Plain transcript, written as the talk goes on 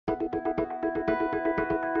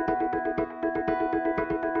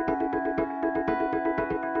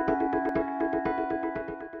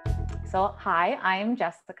Hi, I'm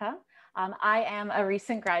Jessica. I am a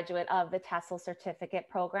recent graduate of the TESL certificate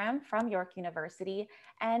program from York University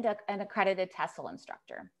and an accredited TESL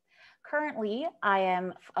instructor. Currently, I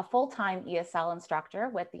am a full-time ESL instructor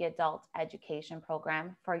with the adult education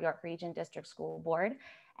program for York Region District School Board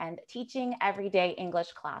and teaching everyday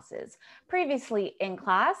English classes, previously in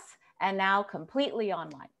class and now completely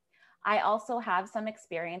online. I also have some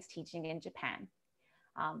experience teaching in Japan.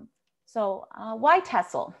 Why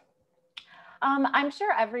TESL? I'm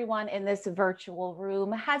sure everyone in this virtual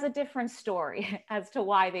room has a different story as to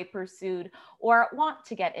why they pursued or want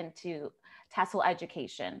to get into TESL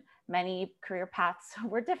education. Many career paths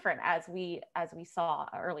were different as we saw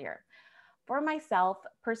earlier. For myself,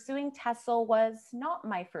 pursuing TESL was not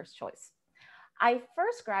my first choice. I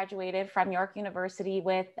first graduated from York University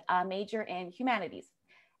with a major in humanities.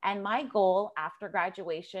 And my goal after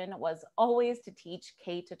graduation was always to teach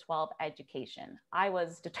K-12 education. I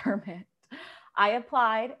was determined. I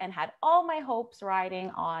applied and had all my hopes riding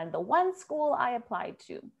on the one school I applied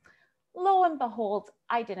to. Lo and behold,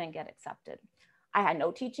 I didn't get accepted. I had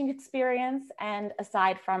no teaching experience, and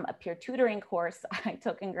aside from a peer tutoring course I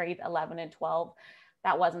took in grade 11 and 12,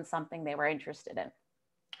 that wasn't something they were interested in.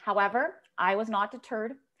 However, I was not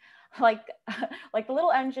deterred. Like the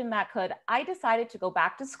little engine that could, I decided to go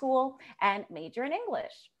back to school and major in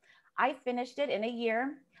English. I finished it in a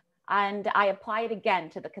year, and I applied again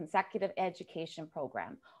to the consecutive education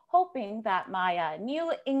program, hoping that my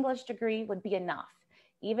new English degree would be enough.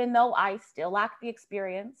 Even though I still lacked the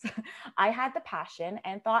experience, I had the passion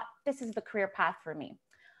and thought this is the career path for me.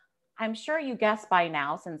 I'm sure you guessed by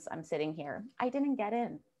now, since I'm sitting here, I didn't get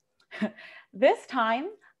in. This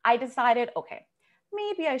time, I decided, okay,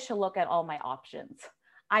 maybe I should look at all my options.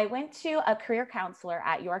 I went to a career counselor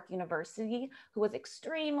at York University who was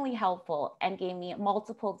extremely helpful and gave me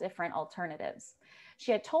multiple different alternatives.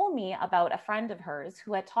 She had told me about a friend of hers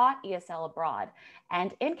who had taught ESL abroad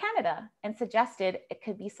and in Canada and suggested it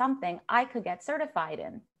could be something I could get certified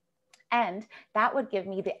in. And that would give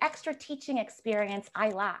me the extra teaching experience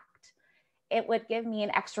I lacked. It would give me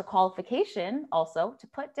an extra qualification also to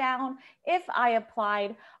put down if I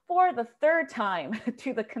applied for the third time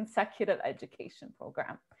to the consecutive education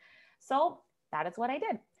program. So that is what I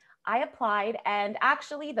did. I applied, and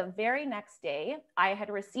actually the very next day, I had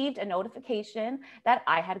received a notification that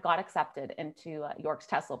I had got accepted into York's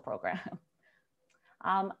TESL program.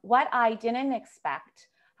 What I didn't expect,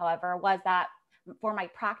 however, was that for my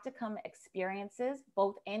practicum experiences,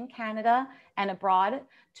 both in Canada and abroad,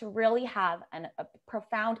 to really have a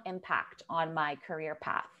profound impact on my career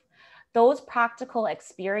path. Those practical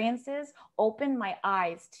experiences opened my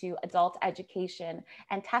eyes to adult education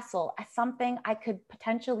and TESL as something I could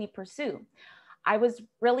potentially pursue. I was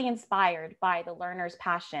really inspired by the learners'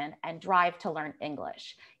 passion and drive to learn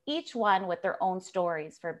English, each one with their own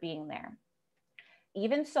stories for being there.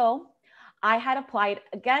 Even so, I had applied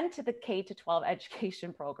again to the K-12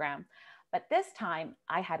 education program, but this time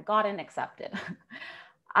I had gotten accepted.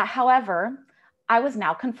 However, I was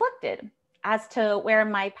now conflicted as to where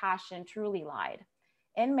my passion truly lied.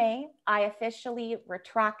 In May, I officially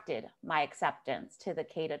retracted my acceptance to the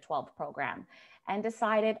K-12 program and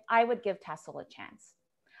decided I would give TESL a chance.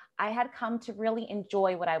 I had come to really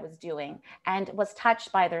enjoy what I was doing and was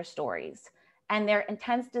touched by their stories and their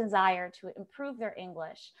intense desire to improve their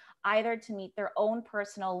English, either to meet their own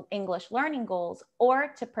personal English learning goals or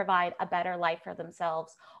to provide a better life for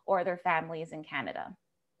themselves or their families in Canada.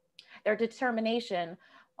 Their determination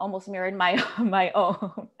almost mirrored my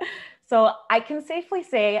own. So I can safely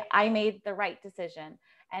say I made the right decision.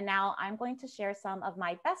 And now I'm going to share some of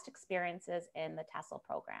my best experiences in the TESL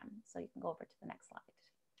program. So you can go over to the next slide.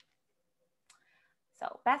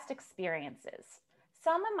 So best experiences.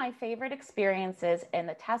 Some of my favorite experiences in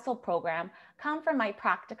the TESL program come from my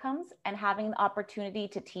practicums and having the opportunity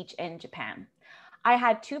to teach in Japan. I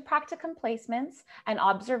had 2 practicum placements, an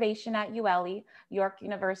observation at ULE, York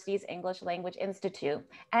University's English Language Institute,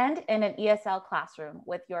 and in an ESL classroom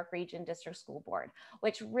with York Region District School Board,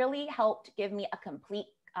 which really helped give me a complete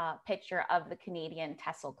picture of the Canadian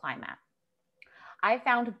TESL climate. I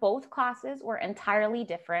found both classes were entirely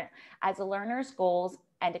different as the learners' goals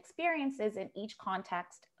and experiences in each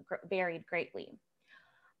context varied greatly.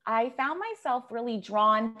 I found myself really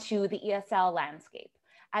drawn to the ESL landscape,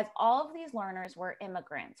 as all of these learners were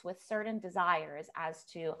immigrants with certain desires as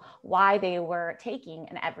to why they were taking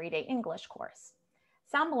an everyday English course.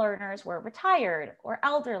 Some learners were retired or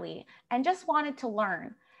elderly and just wanted to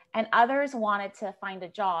learn, and others wanted to find a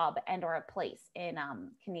job and or a place in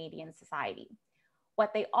Canadian society.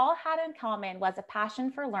 What they all had in common was a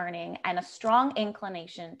passion for learning and a strong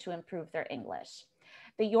inclination to improve their English.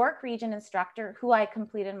 The York Region instructor who I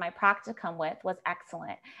completed my practicum with was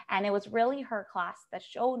excellent, and it was really her class that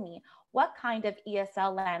showed me what kind of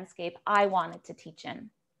ESL landscape I wanted to teach in.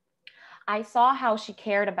 I saw how she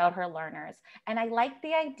cared about her learners, and I liked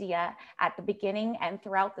the idea at the beginning and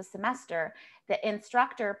throughout the semester, the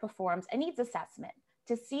instructor performs a needs assessment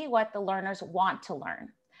to see what the learners want to learn,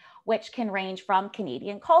 which can range from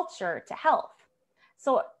Canadian culture to health.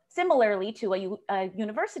 So similarly to a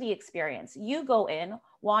university experience, you go in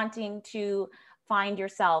wanting to find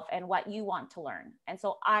yourself and what you want to learn. And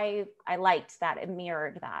so I liked that, it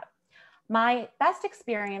mirrored that. My best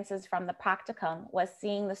experiences from the practicum was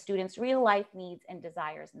seeing the students' real life needs and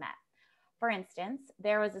desires met. For instance,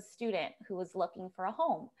 there was a student who was looking for a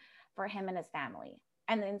home for him and his family.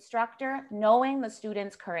 And the instructor, knowing the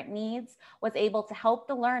student's current needs, was able to help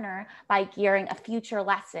the learner by gearing a future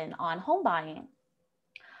lesson on home buying.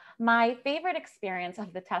 My favorite experience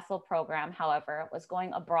of the TESL program, however, was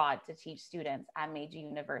going abroad to teach students at Meiji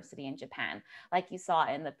University in Japan. Like you saw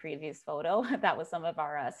in the previous photo, that was some of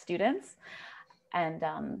our students and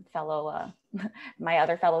my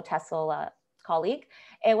other fellow TESL colleague.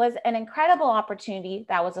 It was an incredible opportunity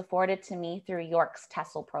that was afforded to me through York's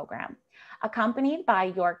TESL program. Accompanied by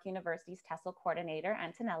York University's TESL coordinator,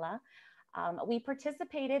 Antonella, we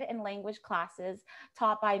participated in language classes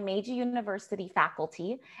taught by Meiji University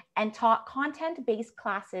faculty and taught content-based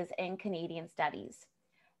classes in Canadian studies.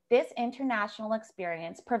 This international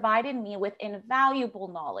experience provided me with invaluable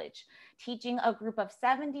knowledge, teaching a group of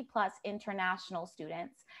 70+ international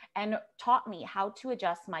students, and taught me how to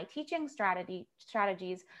adjust my teaching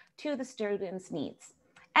strategies to the students' needs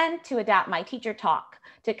and to adapt my teacher talk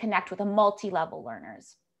to connect with a multi-level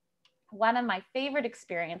learners. One of my favorite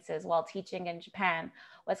experiences while teaching in Japan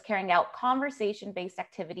was carrying out conversation-based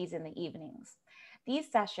activities in the evenings.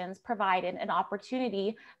 These sessions provided an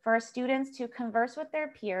opportunity for students to converse with their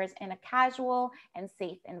peers in a casual and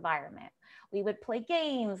safe environment. We would play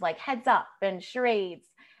games like heads up and charades,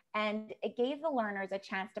 and it gave the learners a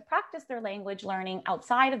chance to practice their language learning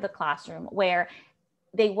outside of the classroom where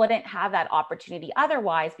they wouldn't have that opportunity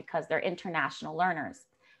otherwise because they're international learners.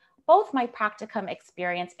 Both my practicum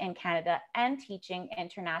experience in Canada and teaching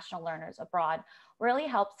international learners abroad really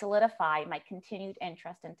helped solidify my continued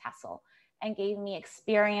interest in TESL and gave me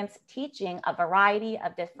experience teaching a variety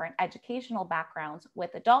of different educational backgrounds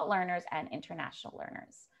with adult learners and international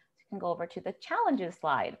learners. You can go over to the challenges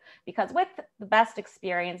slide because with the best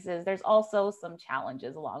experiences, there's also some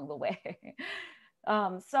challenges along the way.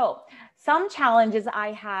 So some challenges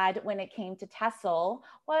I had when it came to TESL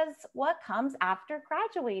was what comes after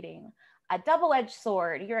graduating. A double-edged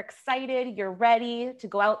sword. You're excited, you're ready to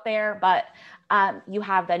go out there, but you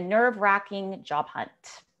have the nerve-wracking job hunt.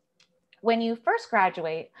 When you first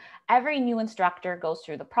graduate, every new instructor goes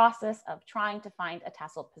through the process of trying to find a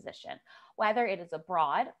TESL position, whether it is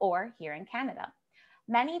abroad or here in Canada.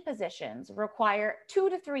 Many positions require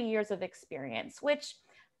 2 to 3 years of experience, which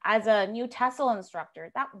as a new TESL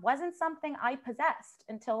instructor, that wasn't something I possessed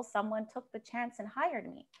until someone took the chance and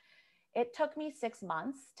hired me. It took me 6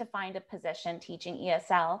 months to find a position teaching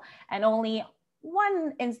ESL, and only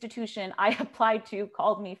one institution I applied to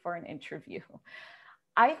called me for an interview.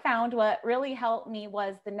 I found what really helped me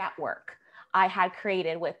was the network I had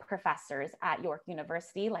created with professors at York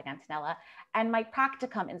University, like Antonella, and my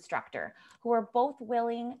practicum instructor, who were both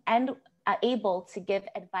willing and able to give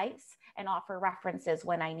advice and offer references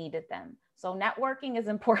when I needed them. So networking is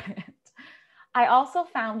important. I also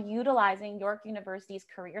found utilizing York University's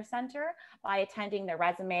Career Center by attending the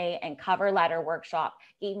resume and cover letter workshop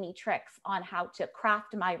gave me tricks on how to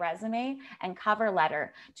craft my resume and cover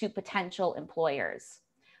letter to potential employers.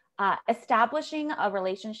 Establishing a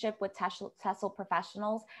relationship with TESL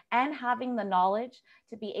professionals and having the knowledge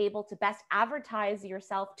to be able to best advertise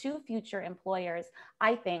yourself to future employers,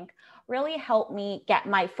 I think, really helped me get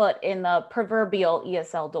my foot in the proverbial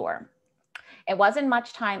ESL door. It wasn't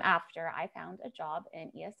much time after I found a job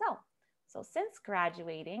in ESL. So since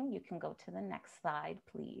graduating, you can go to the next slide,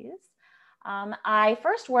 please. I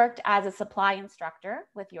first worked as a supply instructor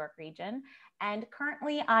with York Region, and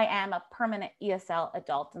currently I am a permanent ESL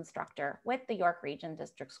adult instructor with the York Region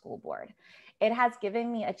District School Board. It has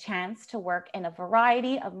given me a chance to work in a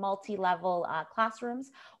variety of multi-level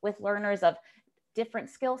classrooms with learners of different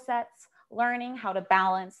skill sets, learning how to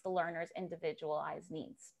balance the learner's individualized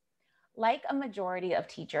needs. Like a majority of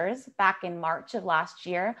teachers, back in March of last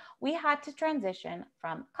year, we had to transition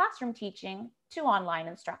from classroom teaching to online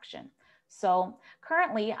instruction. So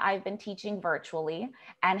currently I've been teaching virtually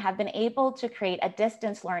and have been able to create a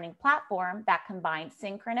distance learning platform that combines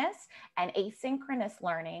synchronous and asynchronous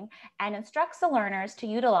learning and instructs the learners to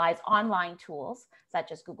utilize online tools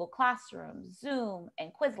such as Google Classroom, Zoom,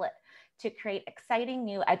 and Quizlet to create exciting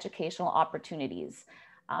new educational opportunities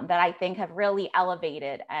that I think have really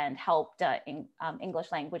elevated and helped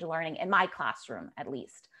English language learning in my classroom, at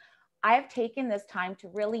least. I have taken this time to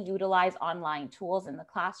really utilize online tools in the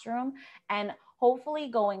classroom, and hopefully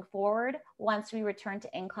going forward, once we return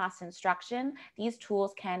to in-class instruction, these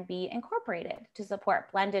tools can be incorporated to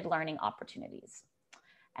support blended learning opportunities.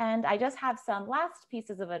 And I just have some last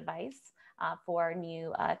pieces of advice for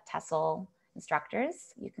new TESL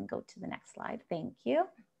instructors. You can go to the next slide. Thank you.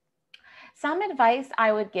 Some advice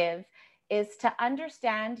I would give is to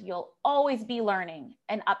understand you'll always be learning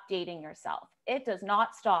and updating yourself. It does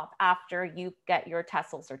not stop after you get your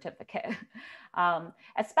TESL certificate,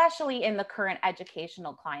 especially in the current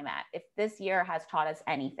educational climate, if this year has taught us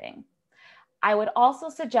anything. I would also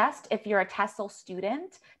suggest, if you're a TESL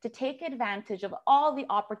student, to take advantage of all the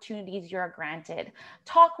opportunities you're granted.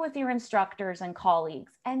 Talk with your instructors and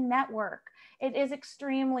colleagues and network. It is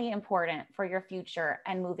extremely important for your future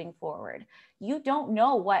and moving forward. You don't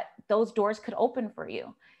know what those doors could open for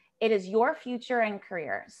you. It is your future and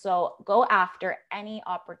career, so go after any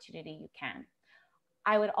opportunity you can.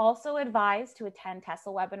 I would also advise to attend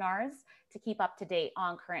TESL webinars to keep up to date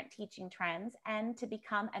on current teaching trends and to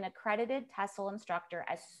become an accredited TESL instructor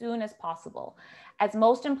as soon as possible, as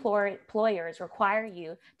most employers require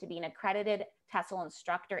you to be an accredited TESL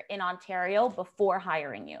instructor in Ontario before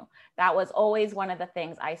hiring you. That was always one of the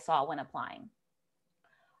things I saw when applying.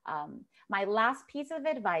 My last piece of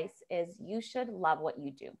advice is you should love what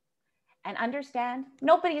you do and understand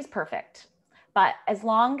nobody is perfect. But as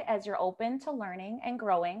long as you're open to learning and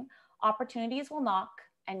growing, opportunities will knock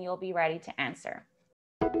and you'll be ready to answer.